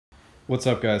What's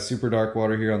up, guys? Super Dark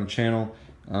Water here on the channel.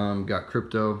 Got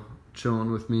Crypto chilling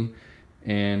with me,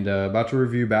 and about to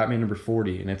review Batman number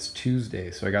 40, and it's Tuesday,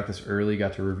 so I got this early,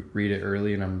 got to read it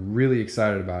early, and I'm really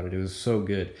excited about it. It was so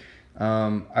good.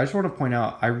 I just want to point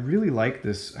out, I really like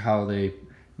this, how they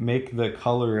make the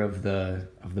color of the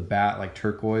bat like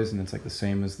turquoise, and it's like the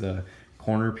same as the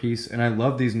corner piece, and I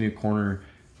love these new corner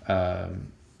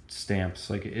stamps.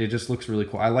 Like, it just looks really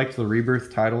cool. I liked the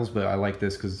Rebirth titles, but I like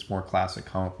this because it's more classic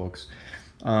comic books.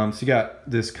 So you got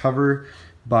this cover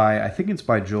by, I think it's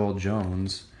by Joëlle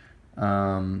Jones.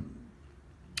 Yeah,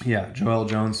 Joëlle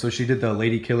Jones. So she did the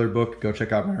Lady Killer book. Go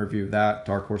check out my review of that,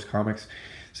 Dark Horse Comics.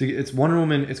 So it's Wonder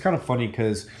Woman. It's kind of funny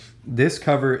because this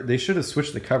cover, they should have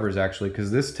switched the covers actually,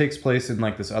 because this takes place in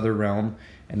like this other realm,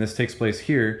 and this takes place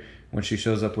here when she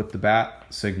shows up with the bat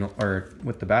signal,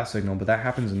 but that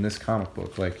happens in this comic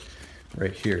book, like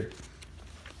right here.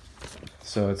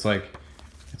 So it's like,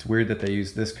 it's weird that they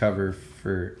use this cover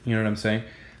for, you know what I'm saying?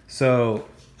 So,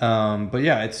 but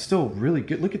yeah, it's still really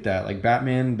good. Look at that, like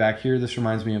Batman back here, this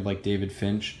reminds me of like David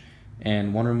Finch,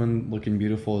 and Wonder Woman looking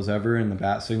beautiful as ever, and the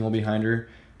bat signal behind her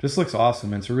just looks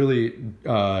awesome. It's a really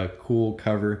cool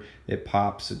cover. It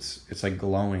pops, it's like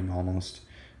glowing almost.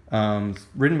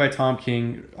 Written by Tom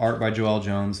King, art by Joëlle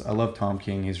Jones. I love Tom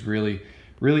King. He's really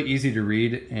easy to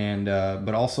read, and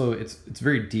but also it's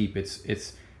very deep.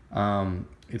 It's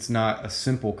not a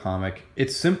simple comic.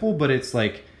 It's simple, but it's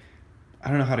like, I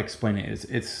don't know how to explain it.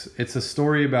 It's a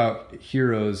story about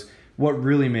heroes. What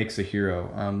really makes a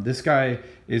hero? This guy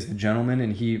is the gentleman,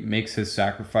 and he makes his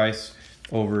sacrifice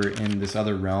over in this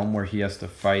other realm where he has to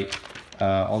fight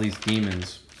all these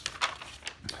demons.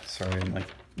 Sorry, I'm like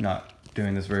not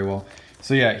doing this very well.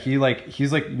 So yeah,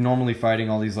 he's like normally fighting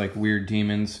all these like weird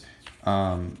demons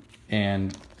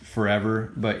and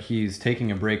forever, but he's taking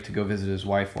a break to go visit his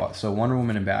wife. So Wonder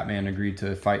Woman and Batman agreed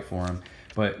to fight for him,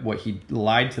 but what he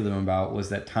lied to them about was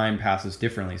that time passes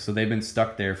differently. So they've been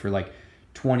stuck there for like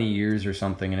 20 years or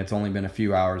something, and it's only been a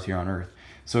few hours here on Earth.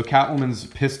 So Catwoman's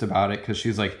pissed about it because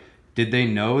she's like, did they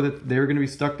know that they were going to be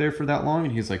stuck there for that long?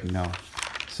 And he's like, no.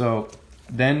 So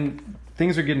then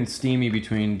things are getting steamy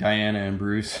between Diana and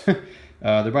Bruce.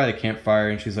 They're by the campfire,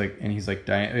 and he's like,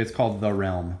 Diana, it's called The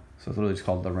Realm. So it's literally just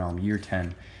called The Realm, year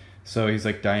 10. So he's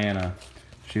like, Diana.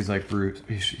 She's like, Bruce.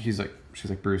 She's like,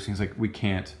 Bruce. And he's like, we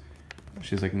can't.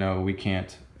 She's like, no, we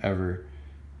can't ever.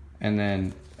 And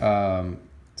then,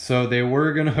 so they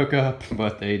were going to hook up,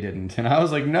 but they didn't. And I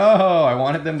was like, no, I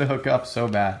wanted them to hook up so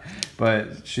bad.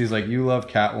 But she's like, you love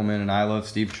Catwoman, and I love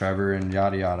Steve Trevor, and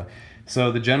yada, yada.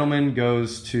 So the gentleman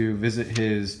goes to visit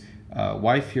his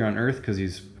wife here on Earth, because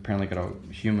he's apparently got a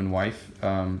human wife.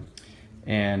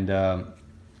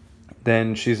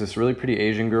 Then she's this really pretty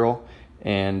Asian girl,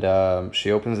 and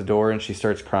she opens the door and she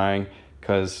starts crying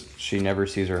because she never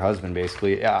sees her husband,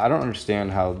 basically. Yeah, I don't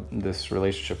understand how this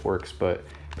relationship works, but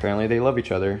apparently they love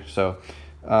each other. So,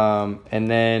 and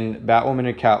then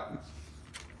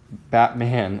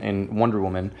Batman and Wonder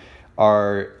Woman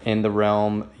are in the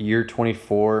realm year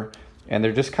 24, and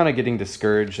they're just kind of getting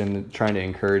discouraged and trying to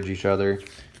encourage each other.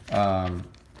 And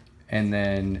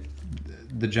then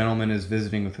the gentleman is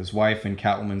visiting with his wife, and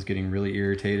Catwoman's getting really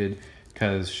irritated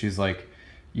because she's like,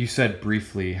 you said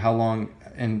briefly, how long?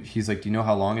 And he's like, do you know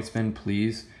how long it's been,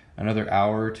 please? Another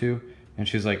hour or two? And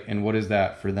she's like, and what is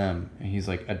that for them? And he's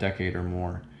like, a decade or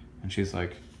more. And she's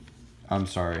like, I'm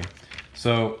sorry.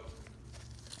 So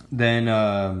then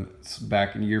it's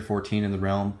back in year 14 in the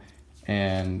realm,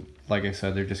 and like I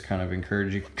said, they're just kind of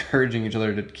encouraging each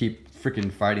other to keep freaking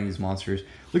fighting these monsters.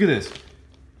 Look at this.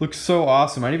 Looks so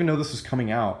awesome. I didn't even know this was coming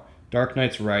out. Dark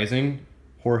Knight's Rising,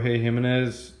 Jorge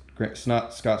Jimenez,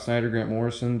 Scott Snyder, Grant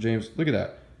Morrison, James. Look at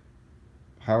that.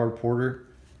 Howard Porter.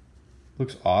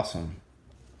 Looks awesome.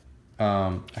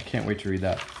 I can't wait to read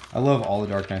that. I love all the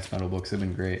Dark Knight's Metal books. They've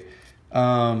been great.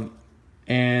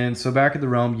 And so back at the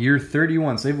realm, year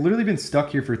 31. So they've literally been stuck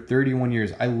here for 31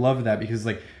 years. I love that because,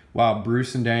 like, wow,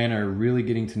 Bruce and Diana are really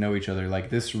getting to know each other. Like,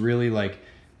 this really, like,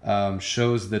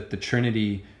 shows that the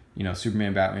Trinity, you know,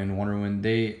 Superman, Batman, Wonder Woman,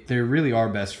 they really are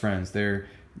best friends. They're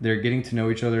getting to know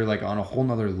each other, like, on a whole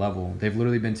nother level. They've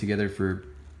literally been together for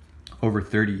over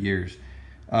 30 years.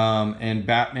 And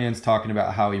Batman's talking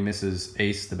about how he misses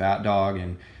Ace the Bat Dog,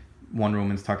 and Wonder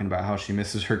Woman's talking about how she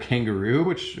misses her kangaroo,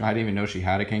 which I didn't even know she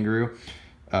had a kangaroo.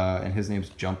 And his name's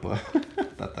Jumpa. I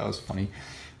thought that was funny.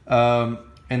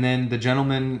 And then the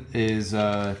gentleman is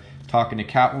talking to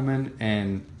Catwoman,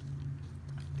 and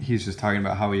he's just talking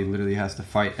about how he literally has to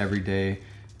fight every day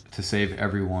to save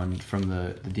everyone from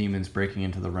the demons breaking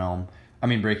into the realm.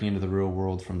 breaking into the real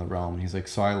world from the realm. And he's like,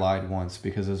 so I lied once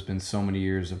because there's been so many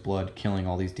years of blood killing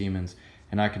all these demons,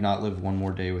 and I could not live one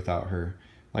more day without her.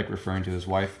 like referring to his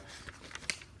wife.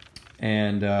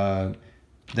 And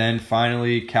then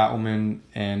finally, Catwoman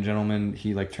and Gentleman,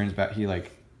 he like turns back, he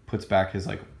like puts back his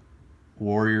like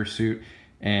warrior suit,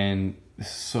 and this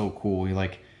is so cool. He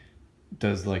like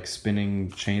does like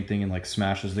spinning chain thing and like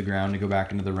smashes the ground to go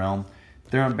back into the realm.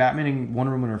 They're on Batman and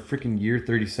Wonder Woman are freaking year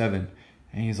 37,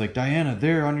 and he's like, Diana,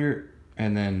 there on your,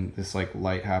 and then this like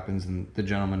light happens and the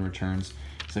Gentleman returns.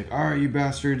 He's like, all right, you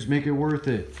bastards, make it worth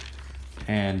it.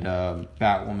 And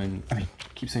Batwoman, I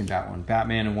keep saying Batwoman,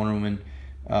 Batman and Wonder Woman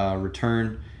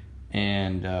return,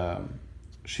 and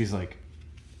she's like,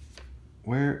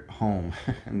 where? Home.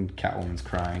 And Catwoman's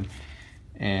crying,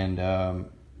 and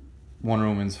Wonder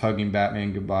Woman's hugging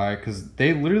Batman goodbye, because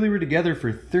they literally were together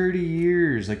for 30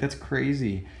 years. Like, that's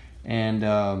crazy.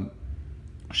 And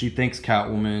she thanks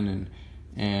Catwoman,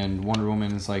 and Wonder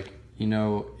Woman is like, you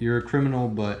know, you're a criminal,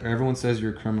 but everyone says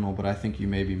you're a criminal, but I think you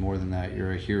may be more than that.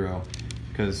 You're a hero,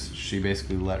 because she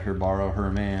basically let her borrow her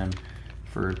man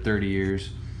for 30 years.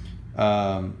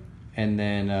 And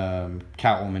then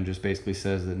Catwoman just basically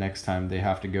says that next time they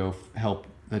have to go help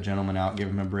the Gentleman out, give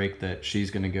him a break, that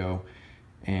she's going to go.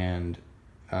 And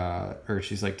or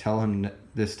she's like, tell him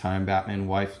this time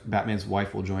Batman's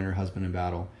wife will join her husband in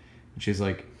battle. And she's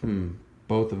like,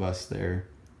 both of us there.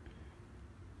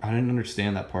 I didn't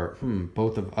understand that part.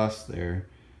 Both of us there.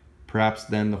 Perhaps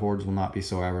then the hordes will not be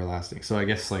so everlasting. So I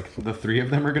guess like the three of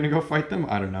them are going to go fight them?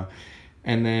 I don't know.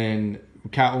 And then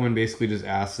Catwoman basically just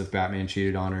asks if Batman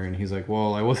cheated on her, and he's like,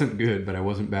 well, I wasn't good, but I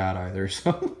wasn't bad either.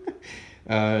 So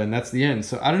and that's the end.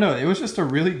 So I don't know. It was just a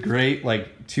really great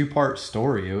like 2-part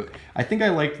story. I think I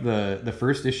liked the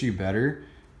first issue better,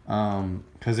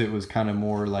 because it was kind of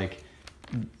more like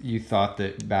you thought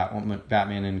that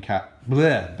Batman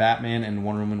and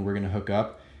Wonder Woman were gonna hook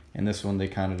up, and this one they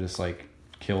kind of just like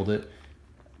killed it.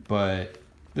 But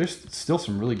there's still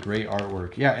some really great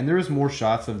artwork. Yeah, and there was more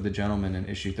shots of the Gentleman in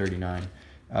issue 39.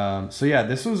 So yeah,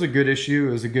 this was a good issue.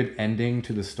 It was a good ending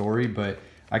to the story, but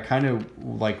I kind of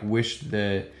like wished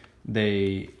that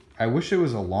I wish it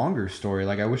was a longer story.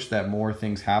 Like, I wish that more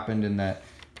things happened, and that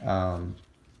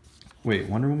wait,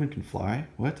 Wonder Woman can fly?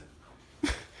 What?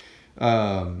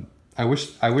 I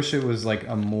wish it was like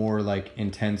a more like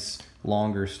intense,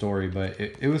 longer story, but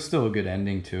it was still a good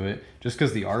ending to it, just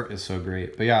because the art is so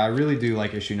great. But yeah, I really do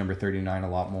like issue number 39 a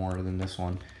lot more than this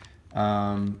one.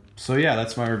 So yeah,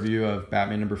 that's my review of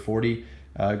Batman number 40.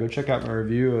 Go check out my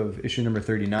review of issue number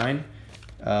 39.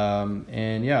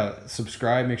 And yeah,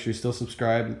 subscribe. Make sure you still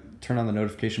subscribe. Turn on the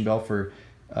notification bell for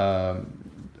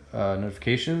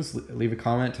notifications. Leave a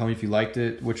comment. Tell me if you liked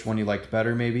it, which one you liked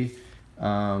better maybe.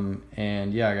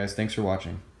 And yeah, guys, thanks for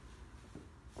watching.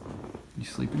 You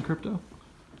sleeping, Crypto?